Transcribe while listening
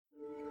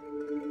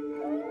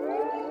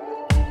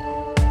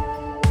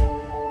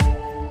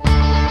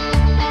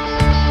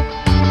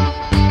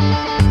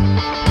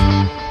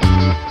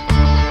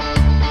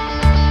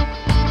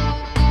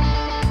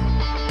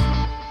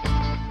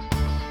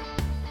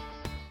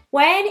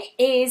When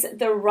is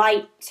the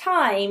right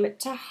time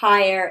to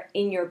hire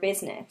in your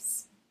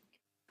business?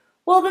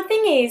 Well, the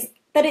thing is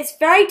that it's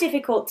very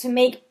difficult to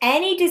make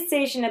any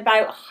decision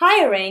about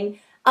hiring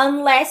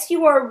unless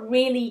you are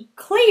really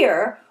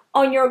clear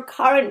on your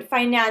current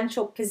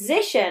financial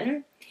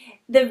position,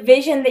 the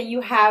vision that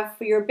you have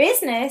for your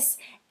business,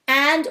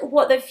 and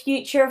what the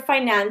future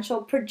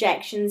financial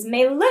projections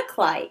may look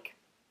like.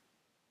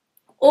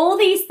 All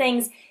these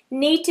things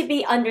need to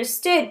be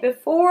understood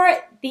before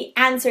the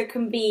answer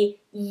can be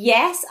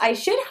yes, I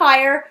should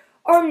hire,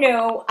 or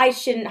no, I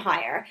shouldn't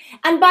hire.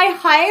 And by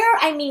hire,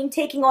 I mean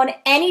taking on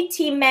any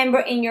team member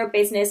in your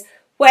business,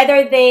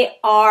 whether they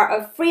are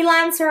a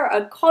freelancer,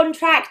 a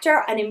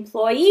contractor, an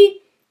employee,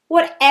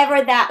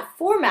 whatever that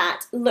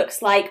format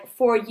looks like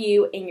for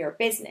you in your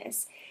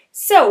business.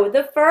 So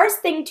the first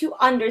thing to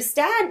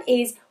understand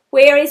is,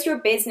 where is your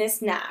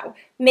business now?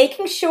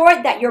 Making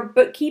sure that your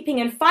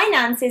bookkeeping and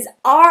finances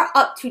are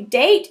up to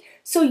date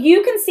so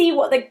you can see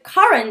what the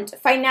current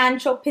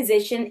financial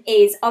position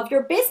is of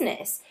your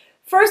business.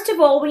 First of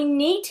all, we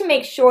need to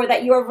make sure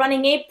that you're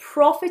running a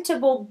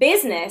profitable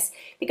business,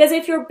 because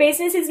if your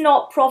business is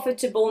not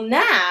profitable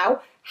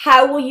now,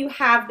 how will you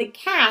have the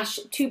cash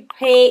to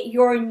pay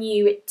your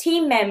new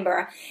team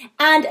member?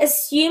 And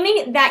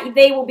assuming that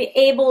they will be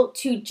able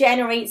to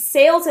generate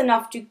sales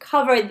enough to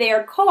cover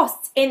their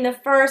costs in the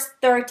first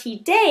 30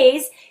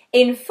 days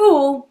in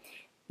full,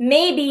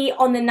 maybe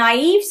on the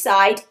naive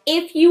side,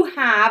 if you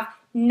have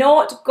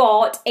not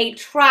got a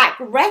track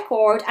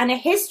record and a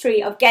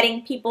history of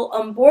getting people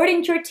on board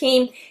into your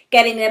team,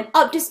 getting them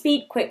up to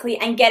speed quickly,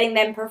 and getting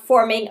them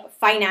performing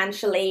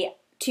financially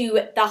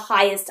to the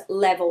highest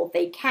level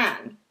they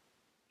can.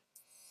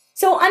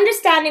 So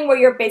understanding where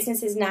your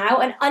business is now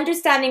and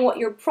understanding what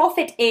your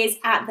profit is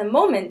at the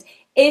moment.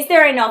 Is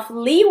there enough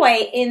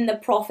leeway in the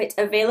profit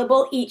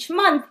available each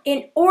month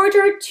in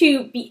order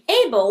to be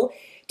able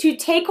to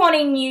take on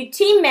a new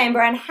team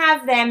member and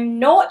have them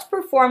not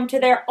perform to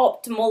their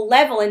optimal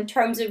level in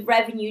terms of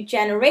revenue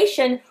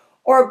generation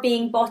or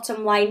being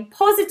bottom line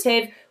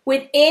positive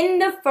within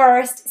the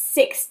first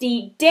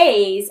 60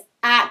 days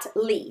at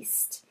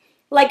least?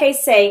 Like I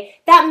say,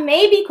 that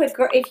may be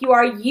quicker if you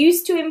are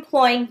used to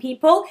employing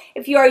people,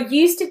 if you are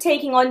used to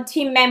taking on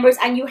team members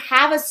and you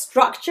have a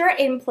structure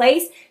in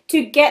place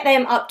to get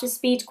them up to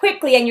speed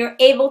quickly, and you're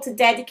able to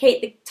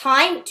dedicate the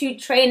time to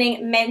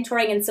training,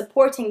 mentoring, and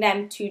supporting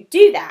them to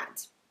do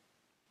that.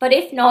 But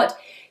if not,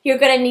 you're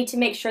going to need to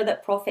make sure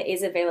that profit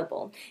is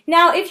available.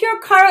 Now, if you're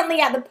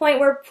currently at the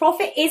point where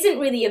profit isn't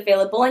really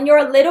available and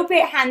you're a little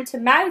bit hand to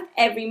mouth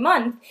every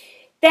month,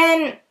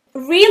 then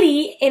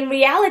really, in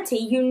reality,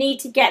 you need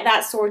to get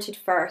that sorted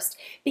first,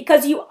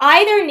 because you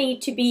either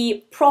need to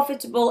be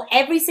profitable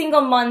every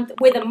single month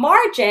with a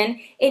margin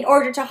in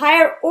order to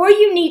hire, or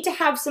you need to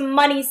have some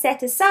money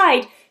set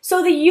aside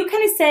so that you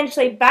can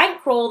essentially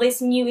bankroll this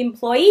new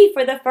employee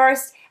for the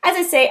first, as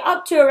I say,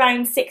 up to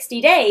around 60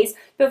 days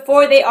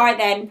before they are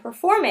then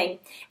performing.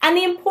 And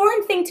the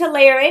important thing to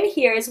layer in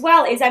here as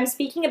well is I'm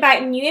speaking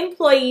about new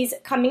employees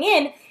coming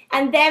in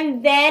and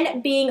them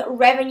then being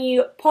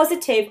revenue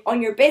positive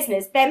on your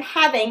business, them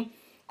having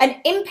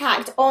an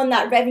impact on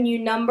that revenue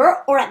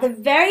number, or at the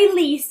very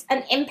least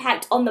an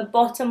impact on the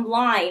bottom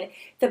line,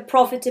 the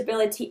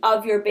profitability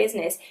of your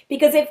business.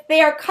 Because if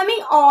they are coming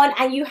on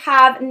and you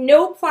have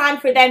no plan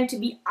for them to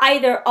be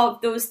either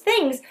of those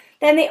things,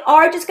 then they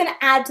are just going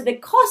to add to the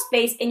cost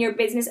base in your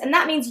business, and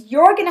that means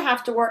you're going to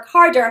have to work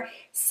harder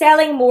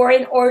selling more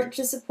in order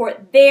to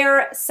support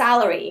their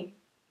salary.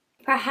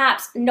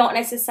 Perhaps not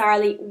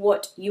necessarily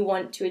what you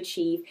want to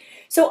achieve.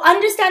 So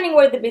understanding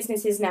where the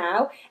business is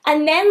now,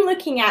 and then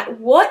looking at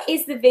what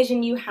is the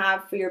vision you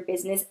have for your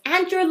business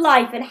and your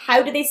life, and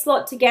how do they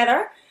slot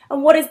together,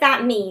 and what does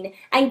that mean,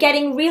 and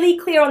getting really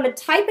clear on the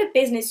type of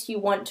business you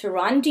want to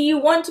run. Do you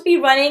want to be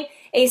running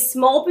a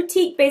small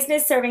boutique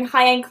business serving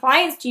high-end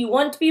clients? Do you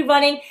want to be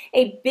running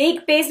a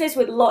big business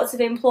with lots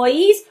of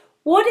employees?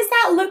 What does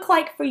that look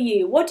like for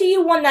you? What do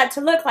you want that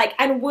to look like?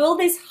 And will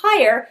this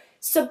hire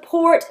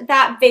support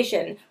that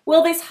vision?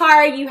 Will this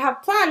hire you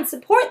have planned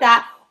support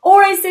that?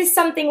 Or is this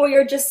something where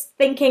you're just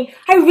thinking,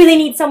 I really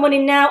need someone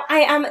in now, I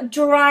am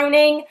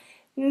drowning?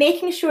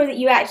 Making sure that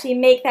you actually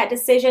make that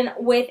decision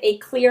with a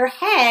clear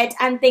head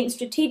and think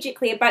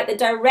strategically about the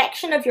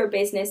direction of your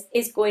business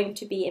is going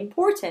to be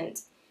important.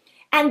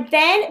 And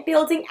then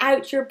building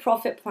out your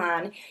profit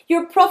plan.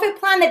 Your profit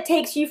plan that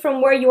takes you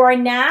from where you are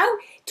now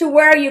to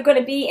where you're going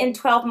to be in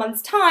 12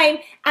 months' time,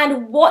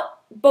 and what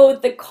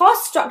both the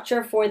cost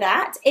structure for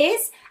that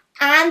is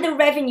and the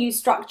revenue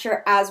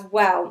structure as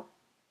well.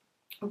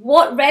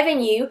 What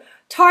revenue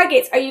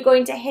targets are you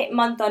going to hit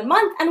month on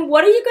month, and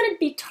what are you going to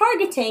be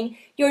targeting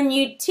your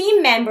new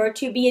team member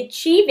to be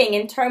achieving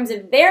in terms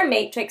of their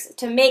matrix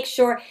to make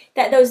sure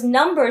that those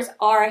numbers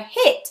are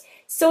hit,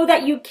 so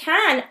that you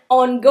can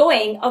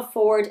ongoing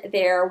afford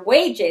their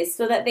wages,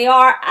 so that they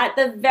are at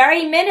the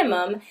very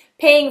minimum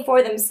paying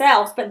for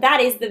themselves, but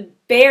that is the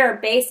bare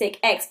basic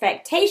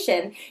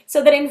expectation,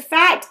 so that in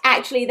fact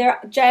actually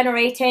they're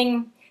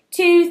generating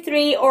 2,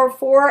 3, or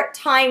 4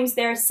 times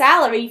their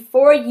salary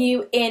for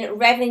you in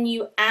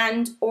revenue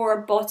and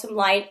or bottom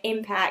line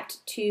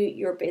impact to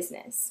your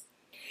business.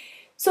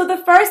 So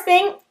the first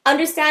thing,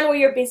 understand where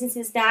your business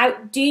is now.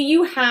 Do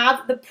you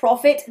have the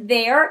profit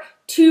there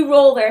to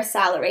roll their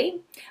salary?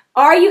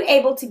 Are you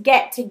able to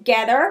get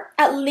together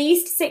at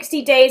least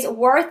 60 days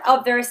worth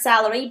of their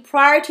salary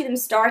prior to them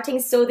starting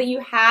so that you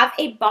have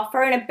a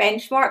buffer and a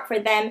benchmark for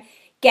them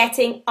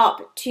getting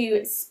up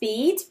to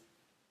speed?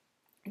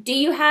 Do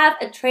you have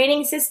a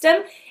training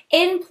system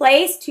in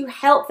place to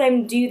help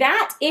them do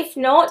that? If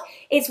not,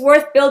 it's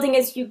worth building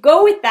as you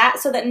go with that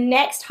so that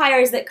next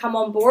hires that come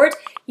on board,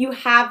 you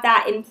have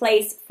that in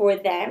place for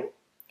them.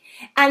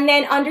 And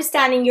then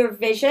understanding your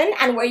vision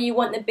and where you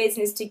want the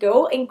business to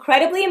go.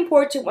 Incredibly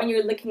important when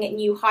you're looking at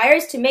new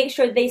hires to make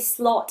sure they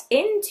slot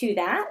into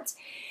that.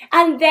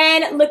 And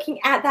then looking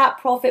at that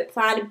profit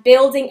plan,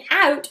 building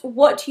out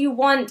what you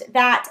want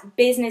that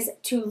business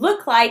to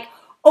look like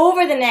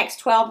over the next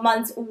 12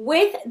 months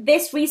with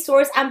this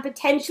resource and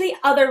potentially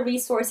other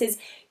resources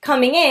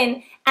coming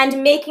in,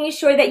 and making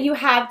sure that you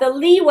have the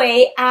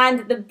leeway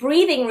and the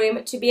breathing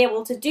room to be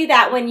able to do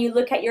that when you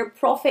look at your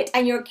profit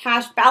and your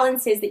cash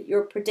balances that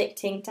you're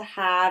predicting to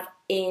have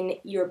in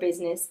your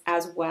business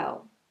as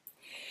well.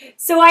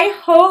 So I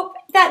hope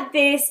that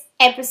this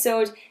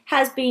episode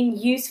has been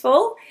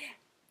useful.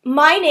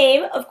 My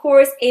name, of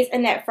course, is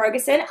Annette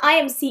Ferguson. I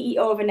am CEO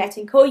of Annette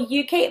 & Co,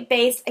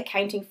 UK-based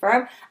accounting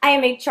firm. I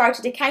am a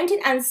chartered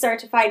accountant and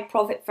certified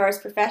Profit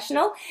First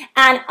professional,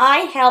 and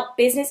I help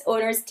business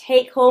owners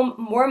take home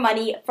more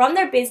money from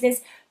their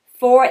business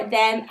for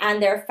them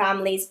and their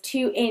families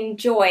to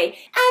enjoy.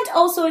 And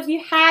also, if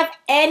you have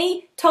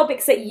any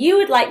topics that you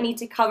would like me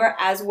to cover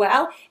as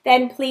well,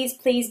 then please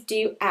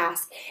do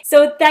ask.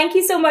 So thank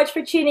you so much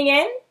for tuning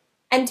in.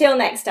 Until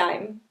next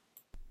time.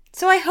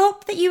 So I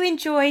hope that you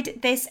enjoyed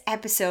this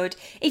episode.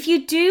 If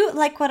you do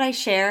like what I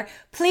share,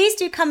 please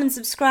do come and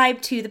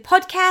subscribe to the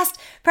podcast,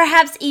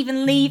 perhaps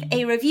even leave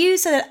a review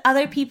so that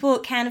other people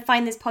can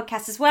find this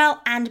podcast as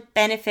well and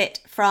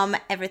benefit from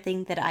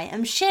everything that I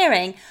am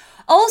sharing.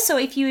 Also,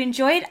 if you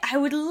enjoyed, I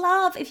would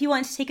love if you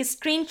want to take a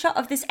screenshot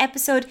of this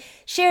episode,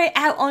 share it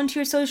out onto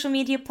your social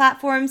media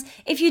platforms.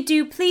 If you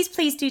do, please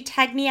do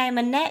tag me. I'm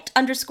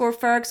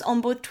Annette_Fergs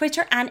on both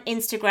Twitter and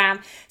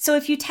Instagram. So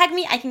if you tag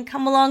me, I can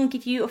come along,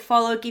 give you a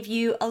follow, give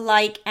you a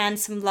like and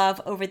some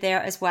love over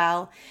there as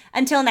well.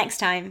 Until next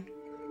time.